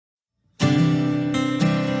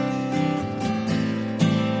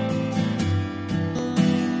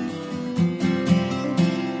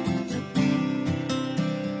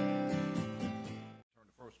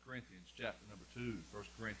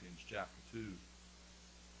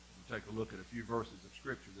take a look at a few verses of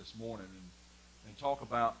Scripture this morning and talk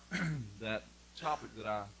about that topic that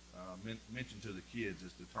I mentioned to the kids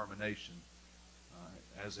is determination.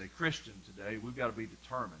 As a Christian today, we've got to be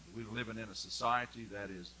determined. We're living in a society that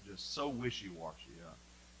is just so wishy-washy.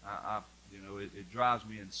 It drives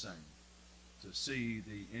me insane to see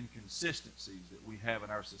the inconsistencies that we have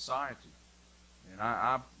in our society. And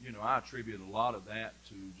I attribute a lot of that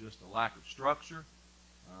to just a lack of structure,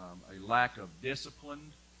 a lack of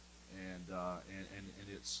discipline, and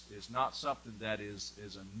it's not something that is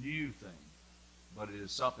a new thing, but it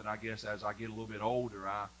is something, I guess, as I get a little bit older,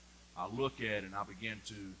 I look at and I begin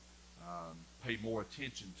to pay more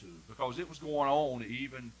attention to, because it was going on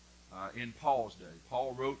even in Paul's day.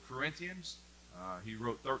 Paul wrote Corinthians. He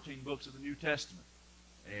wrote 13 books of the New Testament.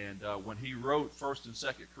 And when he wrote 1st and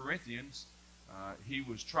 2nd Corinthians, he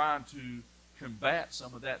was trying to combat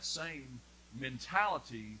some of that same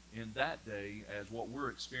mentality in that day as what we're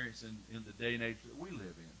experiencing in the day and age that we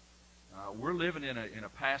live in. We're living in a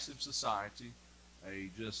passive society,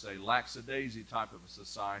 just a lackadaisy type of a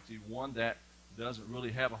society, one that doesn't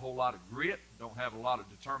really have a whole lot of grit, don't have a lot of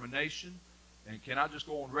determination. And can I just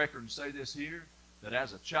go on record and say this here, that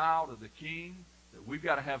as a child of the King, that we've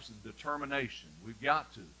got to have some determination. We've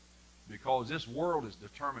got to, because this world is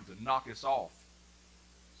determined to knock us off.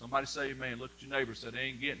 Somebody say amen. Look at your neighbor and say, they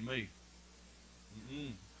ain't getting me.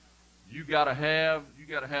 You got to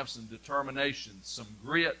have some determination, some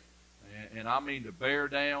grit, and I mean to bear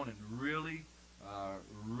down and really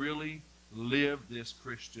live this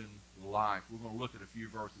Christian life. We're going to look at a few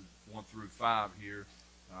verses 1 through 5 here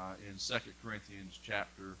in 2 Corinthians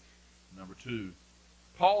chapter number 2.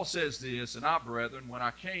 Paul says this, and I, brethren, when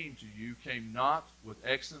I came to you, came not with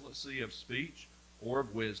excellency of speech or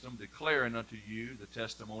of wisdom, declaring unto you the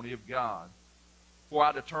testimony of God. For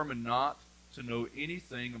I determined not to know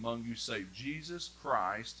anything among you save Jesus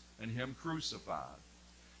Christ and him crucified.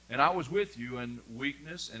 And I was with you in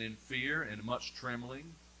weakness and in fear and much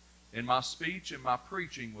trembling. And my speech and my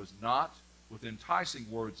preaching was not with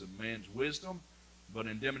enticing words of man's wisdom, but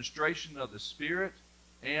in demonstration of the Spirit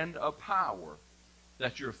and of power,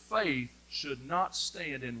 that your faith should not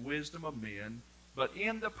stand in wisdom of men, but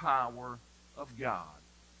in the power of God.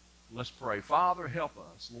 Let's pray. Father, help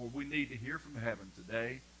us. Lord, we need to hear from heaven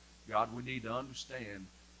today. God, we need to understand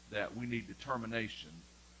that we need determination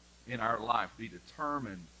in our life. Be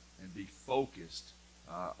determined and be focused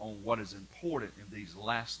on what is important in these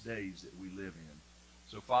last days that we live in.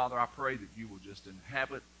 So, Father, I pray that you will just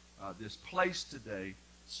inhabit this place today.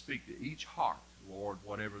 Speak to each heart, Lord,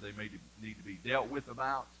 whatever they may need to be dealt with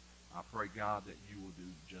about. I pray, God, that you will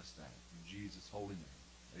do just that. In Jesus' holy name,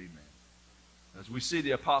 amen. As we see,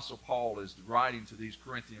 the Apostle Paul is writing to these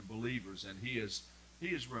Corinthian believers, and he is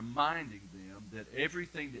reminding them that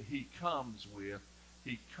everything that he comes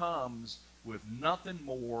with nothing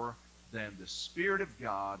more than the Spirit of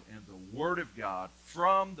God and the Word of God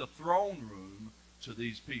from the throne room to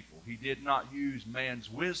these people. He did not use man's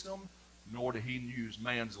wisdom, nor did he use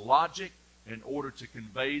man's logic in order to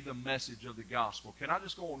convey the message of the gospel. Can I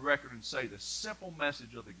just go on record and say the simple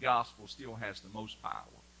message of the gospel still has the most power?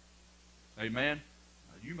 Amen?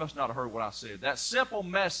 You must not have heard what I said. That simple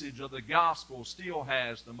message of the gospel still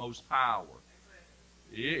has the most power.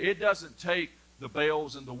 It doesn't take the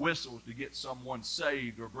bells and the whistles to get someone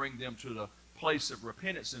saved or bring them to the place of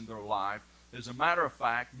repentance in their life. As a matter of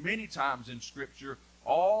fact, many times in Scripture,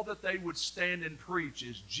 all that they would stand and preach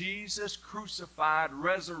is Jesus crucified,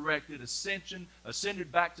 resurrected,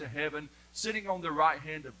 ascended back to heaven, sitting on the right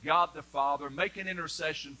hand of God the Father, making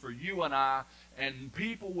intercession for you and I, and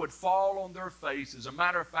people would fall on their face. As a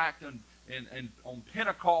matter of fact, on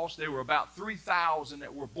Pentecost, there were about 3,000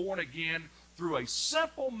 that were born again through a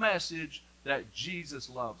simple message that Jesus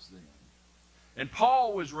loves them. And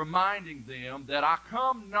Paul was reminding them that I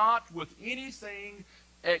come not with anything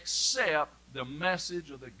except the message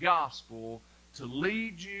of the gospel to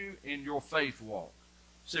lead you in your faith walk.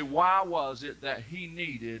 See, why was it that he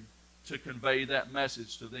needed to convey that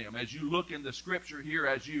message to them? As you look in the Scripture here,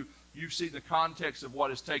 as you see the context of what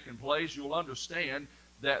has taken place, you'll understand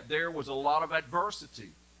that there was a lot of adversity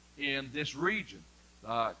in this region.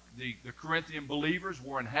 The Corinthian believers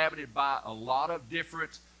were inhabited by a lot of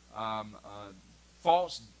different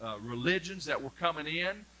false religions that were coming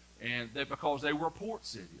in, and that because they were a port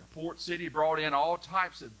city. A port city brought in all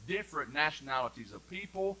types of different nationalities of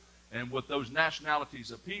people, and with those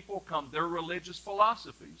nationalities of people come their religious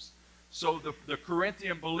philosophies. So the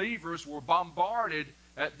Corinthian believers were bombarded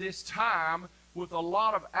at this time with a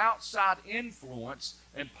lot of outside influence,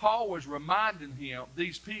 and Paul was reminding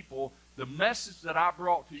these people, the message that I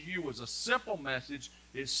brought to you was a simple message.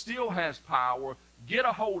 It still has power. Get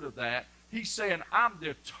a hold of that. He's saying, I'm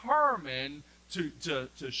determined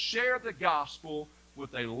to share the gospel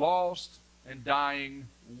with a lost and dying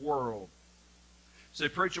world. Say,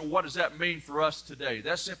 preacher, what does that mean for us today?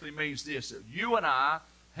 That simply means this, that you and I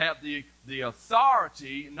have the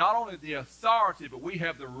authority, not only the authority, but we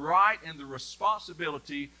have the right and the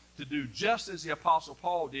responsibility to do just as the Apostle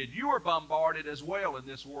Paul did. You are bombarded as well in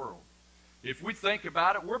this world. If we think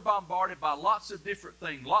about it, we're bombarded by lots of different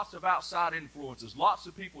things, lots of outside influences, lots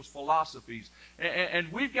of people's philosophies.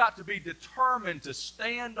 And we've got to be determined to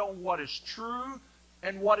stand on what is true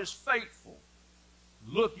and what is faithful.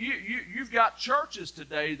 Look, you've got churches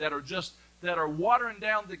today that are watering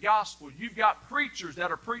down the gospel. You've got preachers that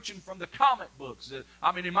are preaching from the comic books.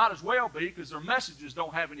 I mean, it might as well be, because their messages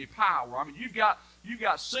don't have any power. I mean, you've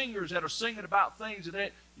got singers that are singing about things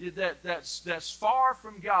that's far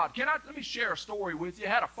from God. Let me share a story with you. I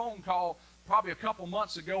had a phone call probably a couple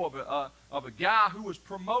months ago of a guy who was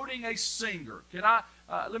promoting a singer.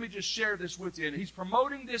 Let me just share this with you. And he's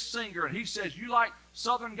promoting this singer, and he says, "You like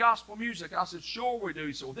Southern gospel music?" I said, "Sure we do."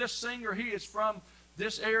 He said, "Well, this singer, he is from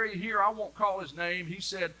this area here. I won't call his name." He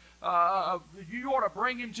said, "You ought to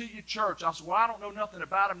bring him to your church." I said, "Well, I don't know nothing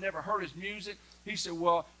about him, never heard his music." He said,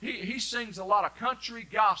 "Well, he sings a lot of country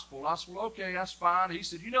gospel." I said, "Well, okay, that's fine." He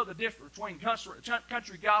said, "You know the difference between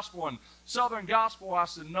country gospel and Southern gospel?" I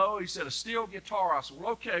said, "No." He said, "A steel guitar." I said, "Well,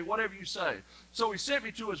 okay, whatever you say." So he sent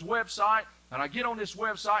me to his website, and I get on this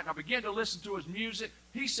website, and I begin to listen to his music.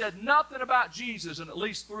 He said nothing about Jesus in at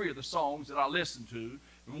least 3 of the songs that I listened to.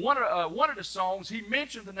 And one of the songs, he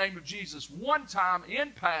mentioned the name of Jesus one time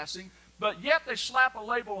in passing, but yet they slap a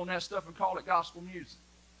label on that stuff and call it gospel music.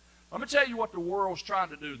 Let me tell you what the world's trying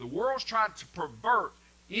to do. The world's trying to pervert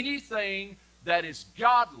anything that is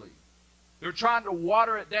godly. They're trying to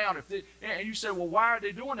water it down. And you say, well, why are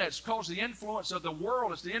they doing that? It's because the influence of the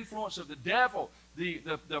world. It's the influence of the devil.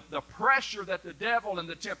 The pressure that the devil and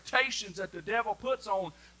the temptations that the devil puts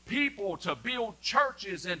on people to build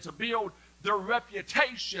churches and to build their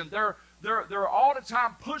reputation. They're all the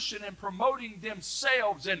time pushing and promoting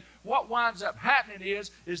themselves. And what winds up happening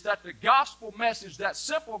is that the gospel message, that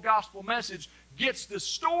simple gospel message, gets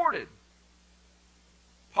distorted.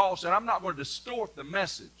 Paul said, "I'm not going to distort the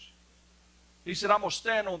message." He said, "I'm going to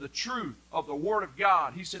stand on the truth of the Word of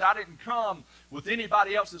God." He said, "I didn't come with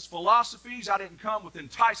anybody else's philosophies. I didn't come with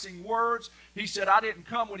enticing words." He said, "I didn't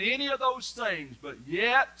come with any of those things, but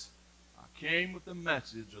yet I came with the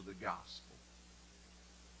message of the gospel."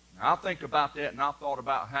 Now, I think about that, and I thought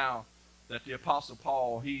about how that the Apostle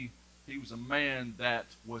Paul, he was a man that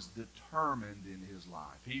was determined in his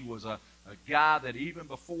life. He was a guy that even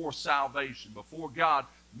before salvation, before God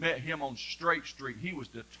met him on Straight Street, he was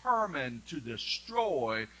determined to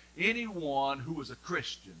destroy anyone who was a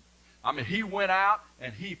Christian. I mean, he went out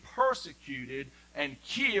and he persecuted and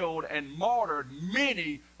killed and martyred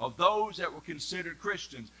many of those that were considered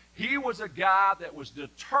Christians. He was a guy that was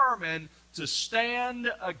determined to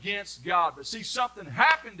stand against God. But see, something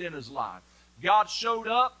happened in his life. God showed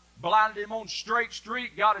up, blinded him on Straight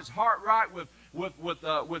Street, got his heart right with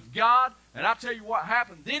God. And I tell you what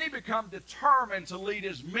happened. Then he became determined to lead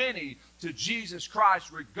as many to Jesus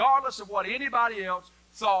Christ, regardless of what anybody else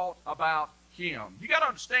thought about him. You got to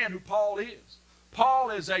understand who Paul is.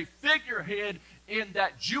 Paul is a figurehead in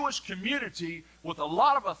that Jewish community with a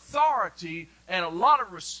lot of authority and a lot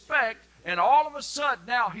of respect, and all of a sudden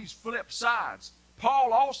now he's flipped sides.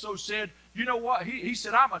 Paul also said, you know what? He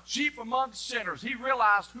said, "I'm a chief among sinners." He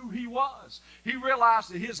realized who he was. He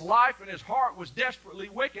realized that his life and his heart was desperately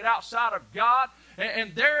wicked outside of God.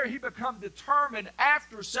 And there he became determined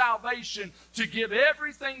after salvation to give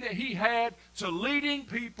everything that he had to leading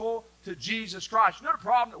people to Jesus Christ. You know the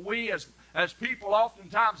problem that we as people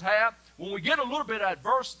oftentimes have? When we get a little bit of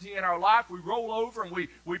adversity in our life, we roll over and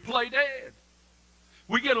we play dead.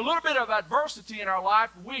 We get a little bit of adversity in our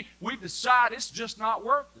life, and we decide it's just not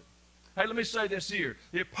worth it. Hey, let me say this here.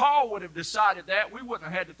 If Paul would have decided that, we wouldn't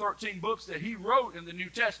have had the 13 books that he wrote in the New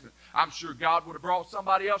Testament. I'm sure God would have brought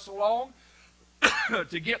somebody else along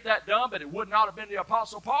to get that done, but it would not have been the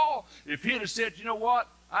Apostle Paul if he'd have said, "You know what?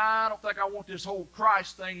 I don't think I want this whole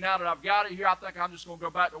Christ thing now that I've got it here. I think I'm just going to go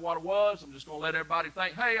back to what it was. I'm just going to let everybody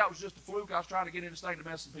think, hey, that was just a fluke. I was trying to get in this thing to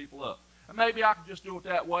mess some people up. And maybe I can just do it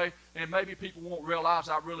that way, and maybe people won't realize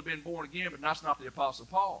I've really been born again," but that's not the Apostle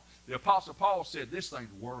Paul. The Apostle Paul said, "This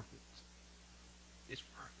thing's worth it. It's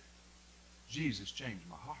worth it. Jesus changed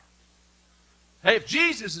my heart." Hey, if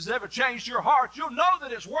Jesus has ever changed your heart, you'll know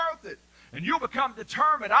that it's worth it. And you'll become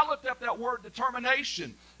determined. I looked up that word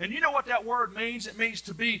determination. And you know what that word means? It means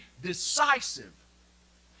to be decisive.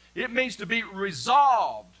 It means to be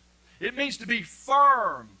resolved. It means to be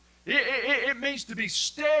firm. It means to be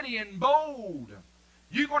steady and bold.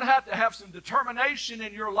 You're going to have some determination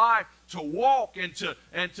in your life to walk and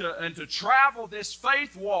to travel this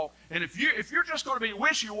faith walk. And if you're just going to be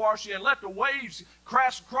wishy-washy and let the waves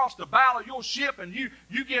crash across the bow of your ship and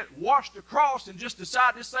you get washed across and just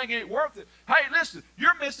decide this thing ain't worth it, hey, listen,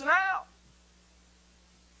 you're missing out.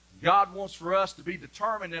 God wants for us to be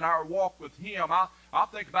determined in our walk with Him. I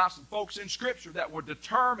think about some folks in Scripture that were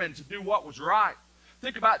determined to do what was right.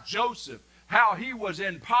 Think about Joseph, how he was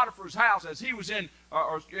in Potiphar's house, as he was in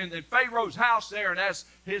Pharaoh's house there, and as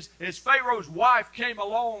his Pharaoh's wife came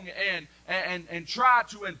along and tried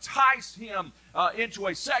to entice him into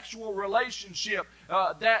a sexual relationship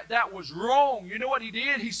that was wrong. You know what he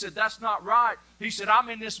did? He said, that's not right. He said, I'm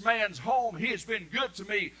in this man's home. He has been good to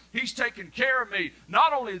me. He's taken care of me.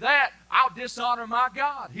 Not only that, I'll dishonor my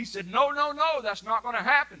God. He said, no, that's not going to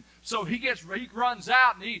happen. So he runs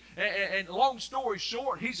out, and long story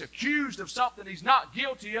short, he's accused of something he's not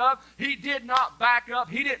guilty of. He did not back up.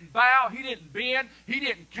 He didn't bow. He didn't bend. He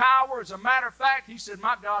didn't cower. As a matter of fact, he said,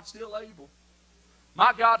 my God's still able.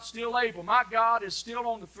 My God's still able. My God is still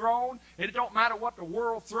on the throne, and it don't matter what the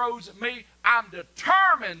world throws at me. I'm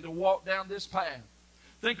determined to walk down this path.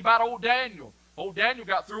 Think about old Daniel. Old Daniel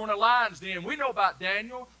got thrown in a lion's den. We know about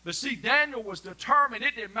Daniel, but see, Daniel was determined.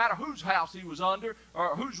 It didn't matter whose house he was under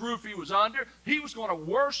or whose roof he was under. He was going to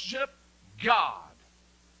worship God.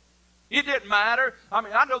 It didn't matter. I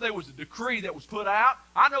mean, I know there was a decree that was put out.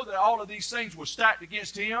 I know that all of these things were stacked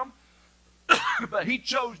against him. But he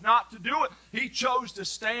chose not to do it. He chose to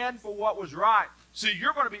stand for what was right. See,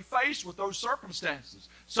 you're going to be faced with those circumstances.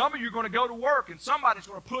 Some of you are going to go to work, and somebody's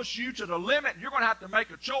going to push you to the limit, and you're going to have to make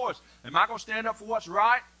a choice. Am I going to stand up for what's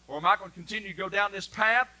right, or am I going to continue to go down this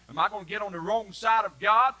path? Am I going to get on the wrong side of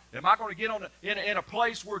God? Am I going to get in a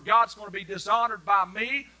place where God's going to be dishonored by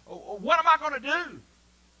me? What am I going to do?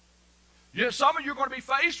 Yeah, some of you are going to be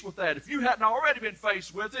faced with that. If you hadn't already been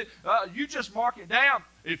faced with it, you just mark it down.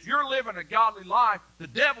 If you're living a godly life, the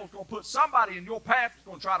devil's going to put somebody in your path that's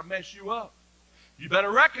going to try to mess you up. You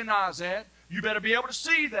better recognize that. You better be able to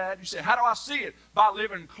see that. You say, how do I see it? By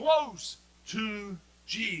living close to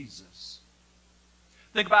Jesus.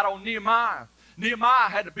 Think about old Nehemiah. Nehemiah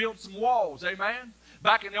had to build some walls, amen?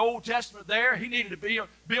 Back in the Old Testament there, he needed to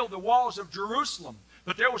build the walls of Jerusalem.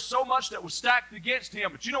 But there was so much that was stacked against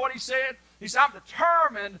him. But you know what he said? He said, I'm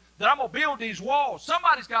determined that I'm going to build these walls.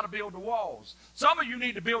 Somebody's got to build the walls. Some of you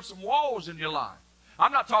need to build some walls in your life.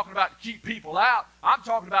 I'm not talking about to keep people out. I'm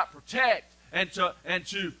talking about protect and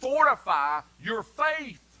to fortify your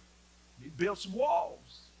faith. You need to build some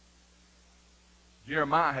walls.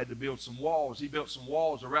 Jeremiah had to build some walls. He built some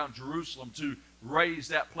walls around Jerusalem to raise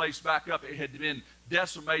that place back up. It had been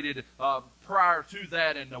decimated prior to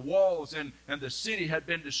that, and the walls and the city had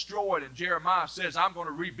been destroyed. And Jeremiah says, I'm going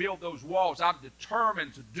to rebuild those walls. I'm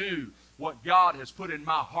determined to do what God has put in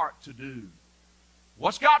my heart to do.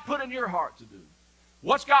 What's God put in your heart to do?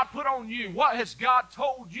 What's God put on you? What has God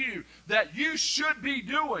told you that you should be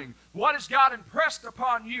doing? What has God impressed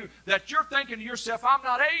upon you that you're thinking to yourself, I'm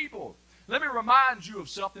not able? Let me remind you of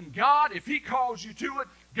something. God, if He calls you to it,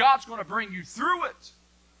 God's going to bring you through it.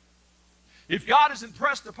 If God has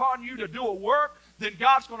impressed upon you to do a work, then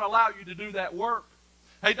God's going to allow you to do that work.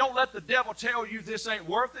 Hey, don't let the devil tell you this ain't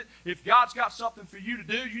worth it. If God's got something for you to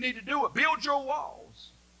do, you need to do it. Build your walls.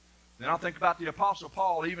 Then I think about the Apostle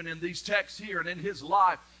Paul, even in these texts here and in his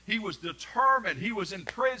life. He was determined. He was in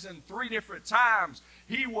prison 3 different times.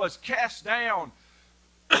 He was cast down.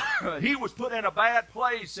 He was put in a bad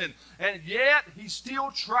place, and yet he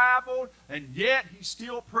still traveled, and yet he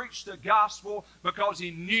still preached the gospel because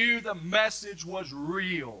he knew the message was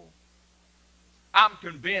real. I'm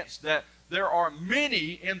convinced that there are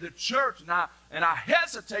many in the church, and I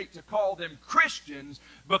hesitate to call them Christians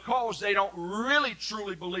because they don't really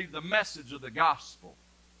truly believe the message of the gospel.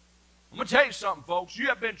 I'm going to tell you something, folks. You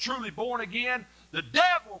have been truly born again. The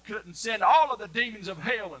devil couldn't send all of the demons of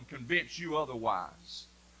hell and convince you otherwise.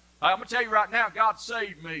 I'm going to tell you right now, God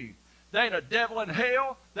saved me. There ain't a devil in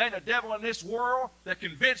hell, there ain't a devil in this world that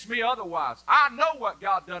convinced me otherwise. I know what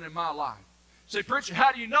God done in my life. Say, preacher,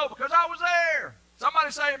 how do you know? Because I was there.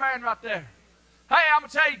 Somebody say amen right there. Hey, I'm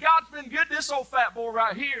going to tell you, God's been good to this old fat boy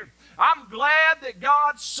right here. I'm glad that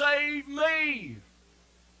God saved me.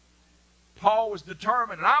 Paul was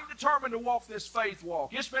determined, and I'm determined to walk this faith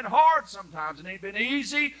walk. It's been hard sometimes. It ain't been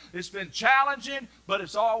easy. It's been challenging, but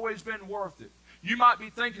it's always been worth it. You might be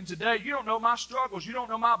thinking today, you don't know my struggles. You don't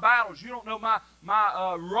know my battles. You don't know my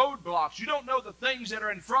roadblocks. You don't know the things that are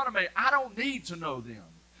in front of me. I don't need to know them.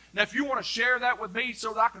 Now, if you want to share that with me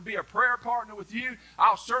so that I can be a prayer partner with you,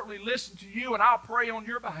 I'll certainly listen to you and I'll pray on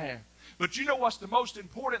your behalf. But you know what's the most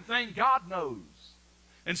important thing? God knows.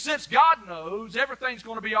 And since God knows, everything's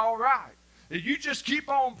going to be all right. You just keep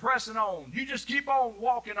on pressing on. You just keep on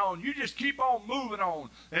walking on. You just keep on moving on.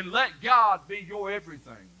 And let God be your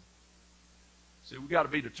everything. See, we've got to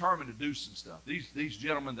be determined to do some stuff. These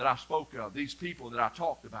gentlemen that I spoke of, these people that I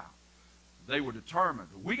talked about, they were determined.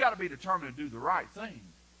 We got to be determined to do the right thing.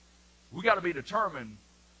 We got to be determined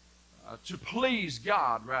to please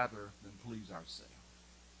God rather than please ourselves.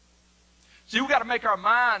 See, we got to make our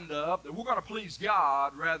mind up that we're going to please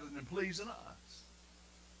God rather than pleasing us.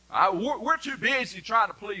 We're too busy trying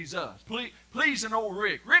to please us. Pleasing old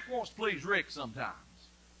Rick. Rick wants to please Rick sometimes.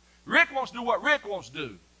 Rick wants to do what Rick wants to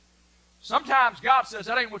do. Sometimes God says,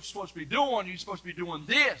 that ain't what you're supposed to be doing. You're supposed to be doing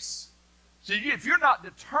this. See, if you're not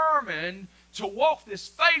determined to walk this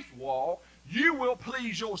faith walk, you will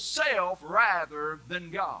please yourself rather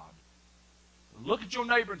than God. Look at your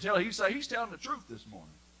neighbor and tell him, he's telling the truth this morning.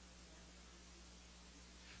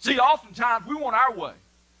 See, oftentimes we want our way.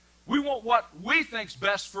 We want what we think's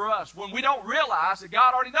best for us when we don't realize that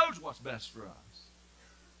God already knows what's best for us.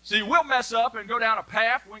 See, we'll mess up and go down a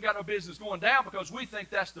path we ain't got no business going down because we think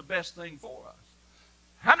that's the best thing for us.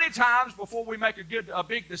 How many times before we make a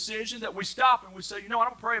big decision that we stop and we say, you know what,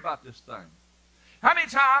 I'm going to pray about this thing? How many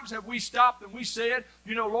times have we stopped and we said,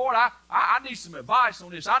 you know, Lord, I need some advice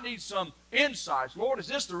on this. I need some insights. Lord, is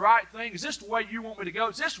this the right thing? Is this the way you want me to go?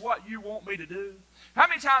 Is this what you want me to do? How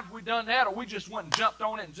many times have we done that, or we just went and jumped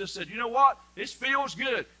on it and just said, you know what, this feels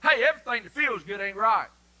good. Hey, everything that feels good ain't right.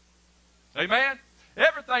 Amen?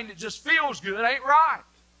 Everything that just feels good ain't right.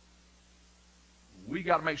 We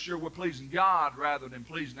got to make sure we're pleasing God rather than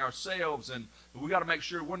pleasing ourselves, and we got to make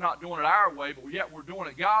sure we're not doing it our way, but yet we're doing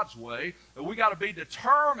it God's way. And we got to be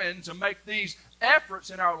determined to make these efforts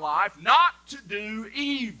in our life not to do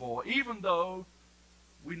evil, even though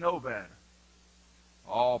we know better.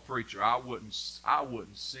 Oh, preacher, I wouldn't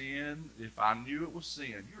sin if I knew it was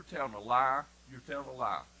sin. You're telling a lie. You're telling a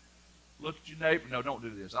lie. Look at your neighbor. No, don't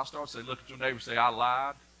do this. I start saying, look at your neighbor and say, I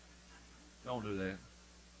lied. Don't do that.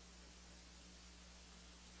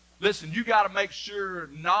 Listen, you got to make sure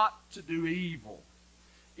not to do evil.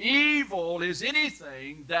 Evil is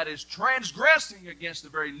anything that is transgressing against the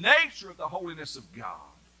very nature of the holiness of God.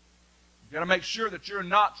 You've got to make sure that you're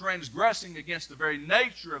not transgressing against the very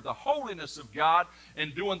nature of the holiness of God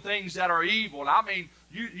and doing things that are evil. I mean,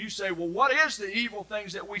 you say, well, what is the evil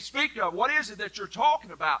things that we speak of? What is it that you're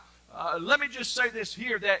talking about? Let me just say this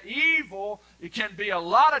here, that evil, it can be a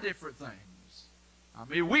lot of different things. I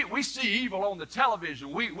mean, we see evil on the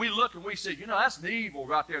television. We look and we see, you know, that's an evil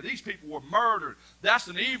right there. These people were murdered. That's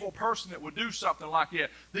an evil person that would do something like that.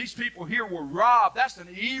 These people here were robbed. That's an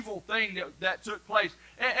evil thing that took place.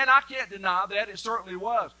 And I can't deny that. It certainly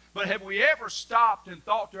was. But have we ever stopped and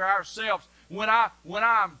thought to ourselves, when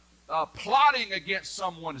I'm plotting against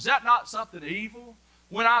someone, is that not something evil?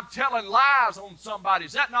 When I'm telling lies on somebody,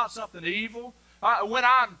 is that not something evil? When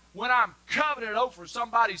I'm coveting over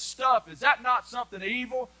somebody's stuff, is that not something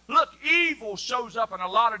evil? Look, evil shows up in a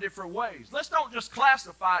lot of different ways. Let's don't just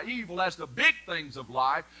classify evil as the big things of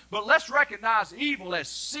life, but let's recognize evil as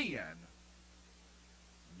sin.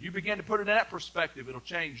 You begin to put it in that perspective, it'll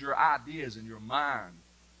change your ideas and your mind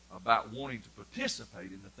about wanting to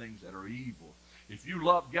participate in the things that are evil. If you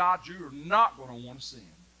love God, you're not going to want to sin.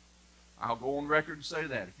 I'll go on record and say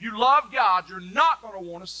that. If you love God, you're not going to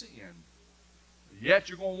want to sin. Yet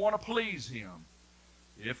you're going to want to please Him.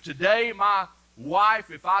 If today my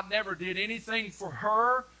wife, if I never did anything for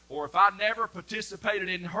her, or if I never participated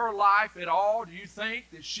in her life at all, do you think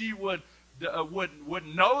that she would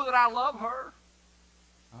know that I love her?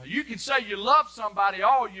 You can say you love somebody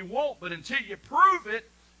all you want, but until you prove it,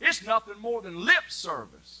 it's nothing more than lip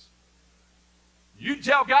service. You can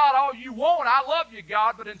tell God all you want, I love you,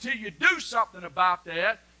 God, but until you do something about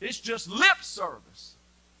that, it's just lip service.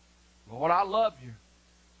 Lord, I love you,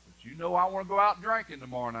 but you know I want to go out drinking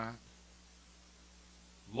tomorrow night.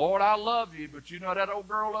 Lord, I love you, but you know that old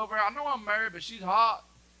girl over there, I know I'm married, but she's hot.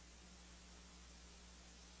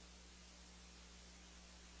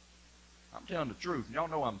 I'm telling the truth. Y'all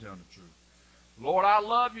know I'm telling the truth. Lord, I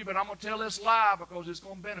love you, but I'm going to tell this lie because it's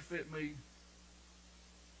going to benefit me.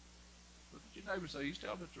 Look at your neighbor and say, he's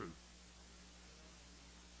telling the truth.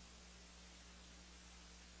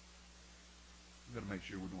 We've got to make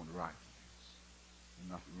sure we're doing the right things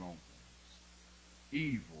and not the wrong things.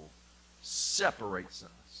 Evil separates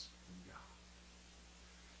us from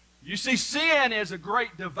God. You see, sin is a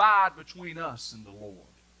great divide between us and the Lord.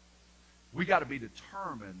 We got to be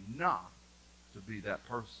determined not to be that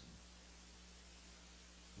person.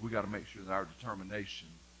 We got to make sure that our determination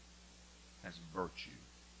has virtue.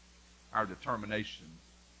 Our determination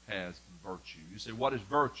has virtue. You say, what is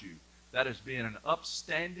virtue? That is being an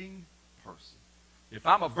upstanding person. If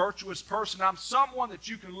I'm a virtuous person, I'm someone that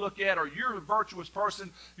you can look at, or you're a virtuous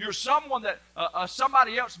person, you're someone that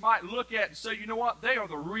somebody else might look at and say, you know what, they are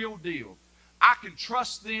the real deal. I can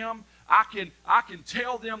trust them. I can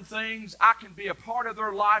tell them things. I can be a part of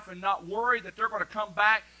their life and not worry that they're going to come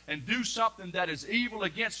back and do something that is evil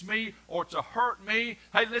against me or to hurt me.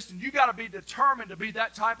 Hey, listen, you got to be determined to be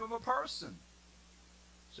that type of a person.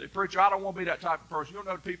 Say, preacher, I don't want to be that type of person. You don't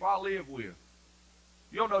know the people I live with.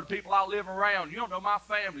 You don't know the people I live around. You don't know my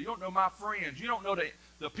family. You don't know my friends. You don't know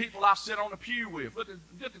the people I sit on the pew with.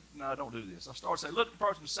 No, don't do this. I start saying, look at the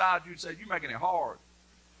person beside you and say, you're making it hard.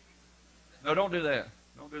 No, don't do that.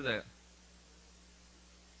 Don't do that.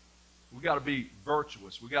 We've got to be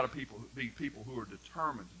virtuous. We've got to be people who are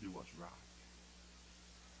determined to do what's right.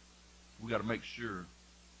 We've got to make sure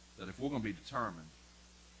that if we're going to be determined,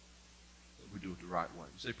 that we do it the right way.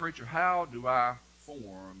 You say, preacher, how do I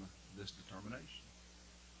form this determination?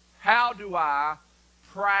 How do I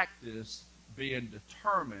practice being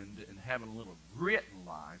determined and having a little grit in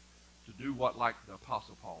life to do what, like the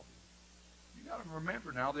Apostle Paul did? You got to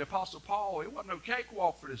remember now, the Apostle Paul, it wasn't no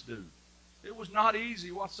cakewalk for this dude. It was not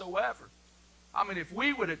easy whatsoever. I mean, if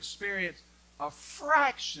we would experience a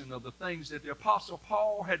fraction of the things that the Apostle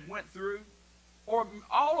Paul had went through, or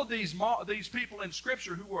all of these people in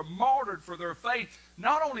Scripture who were martyred for their faith,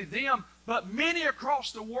 not only them, but many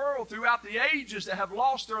across the world throughout the ages that have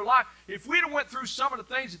lost their life. If we'd have went through some of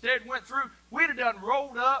the things that they'd went through, we'd have done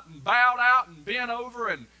rolled up and bowed out and bent over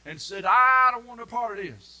and said, I don't want no part of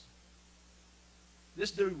this. This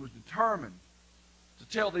dude was determined to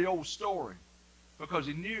tell the old story because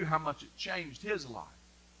he knew how much it changed his life.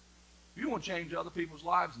 If you want to change other people's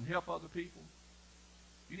lives and help other people,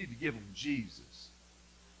 you need to give them Jesus.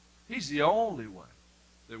 He's the only way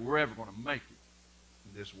that we're ever going to make it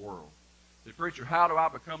in this world. The preacher, how do I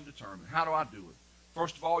become determined? How do I do it?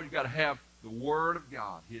 First of all, you've got to have the Word of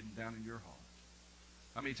God hidden down in your heart.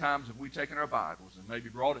 How many times have we taken our Bibles and maybe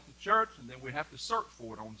brought it to church, and then we have to search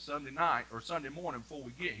for it on Sunday night or Sunday morning before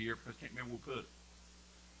we get here because I can't remember where we put it?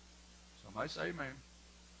 Somebody say amen.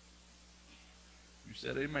 You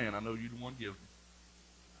said amen. I know you're the one giving.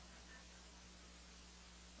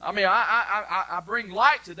 I mean, I bring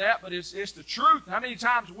light to that, but it's the truth. How many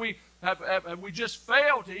times we have we just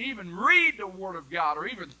failed to even read the Word of God or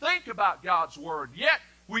even think about God's Word? Yet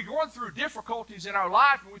we're going through difficulties in our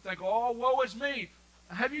life and we think, oh, woe is me.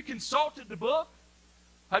 Have you consulted the book?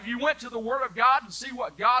 Have you went to the Word of God and see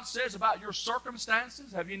what God says about your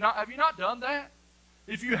circumstances? Have you not done that?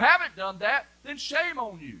 If you haven't done that, then shame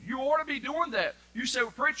on you. You ought to be doing that. You say,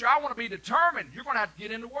 well, preacher, I want to be determined. You're going to have to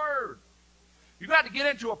get in the Word. You've got to get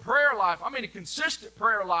into a prayer life. I mean, a consistent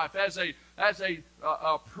prayer life as a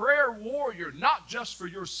prayer warrior, not just for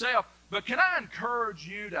yourself, but can I encourage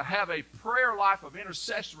you to have a prayer life of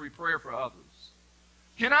intercessory prayer for others?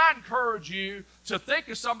 Can I encourage you to think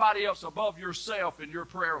of somebody else above yourself in your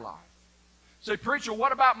prayer life? Say, preacher,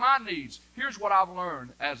 what about my needs? Here's what I've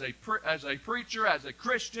learned as a preacher, as a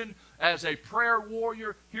Christian, as a prayer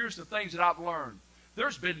warrior. Here's the things that I've learned.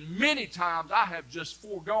 There's been many times I have just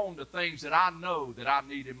foregone the things that I know that I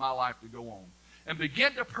need in my life to go on and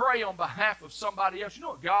begin to pray on behalf of somebody else. You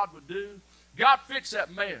know what God would do? God fixed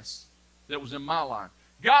that mess that was in my life.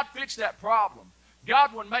 God fixed that problem.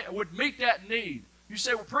 God would meet that need. You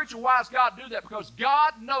say, well, preacher, why does God do that? Because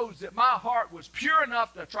God knows that my heart was pure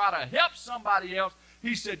enough to try to help somebody else.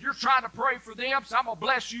 He said, you're trying to pray for them, so I'm going to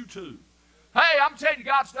bless you too. Hey, I'm telling you,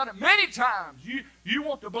 God's done it many times. You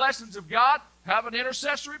want the blessings of God? Have an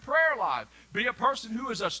intercessory prayer life. Be a person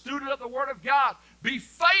who is a student of the Word of God. Be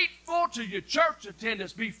faithful to your church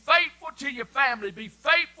attendance. Be faithful to your family. Be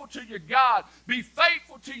faithful to your God. Be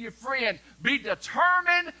faithful to your friends. Be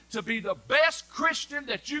determined to be the best Christian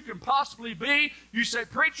that you can possibly be. You say,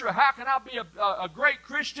 preacher, how can I be a great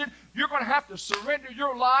Christian? You're going to have to surrender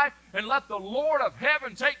your life and let the Lord of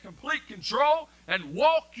heaven take complete control and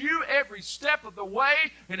walk you every step of the way.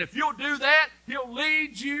 And if you'll do that, He'll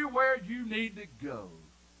lead you where you need to go.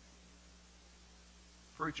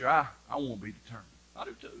 Preacher, I want to be determined. I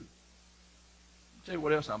do too. I'll tell you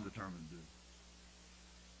what else I'm determined to do.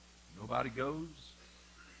 Nobody goes,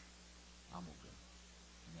 I'm going to go.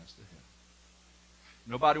 And that's to heaven.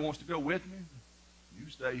 Nobody wants to go with me. You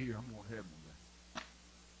stay here. I'm going to heaven one day.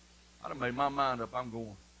 I done made my mind up. I'm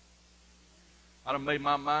going. I done made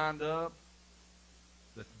my mind up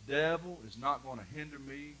that the devil is not going to hinder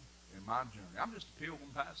me in my journey. I'm just a pilgrim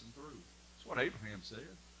passing through. That's what Abraham said.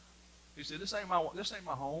 He said, this ain't my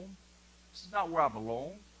home. This is not where I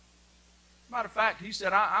belong. Matter of fact, he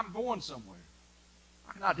said, I'm going somewhere.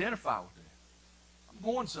 I can identify with that. I'm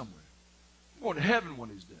I'm going somewhere. I'm going to heaven one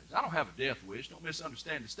of these days. I don't have a death wish. Don't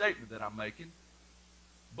misunderstand the statement that I'm making.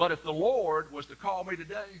 But if the Lord was to call me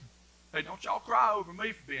today, hey, don't y'all cry over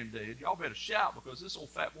me for being dead. Y'all better shout because this old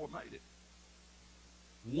fat boy made it.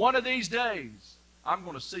 One of these days, I'm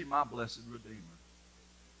going to see my blessed Redeemer.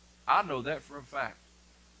 I know that for a fact.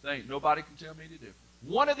 There ain't nobody can tell me any different.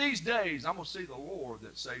 One of these days, I'm going to see the Lord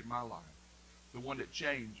that saved my life, the one that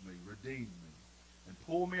changed me, redeemed me, and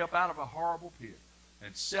pulled me up out of a horrible pit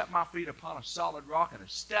and set my feet upon a solid rock and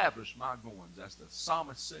established my goings, as the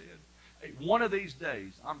psalmist said. Hey, one of these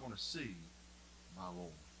days, I'm going to see my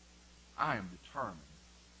Lord. I am determined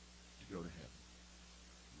to go to heaven.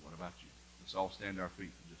 What about you? Let's all stand to our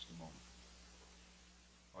feet for just a moment.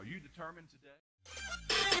 Are you determined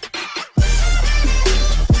today?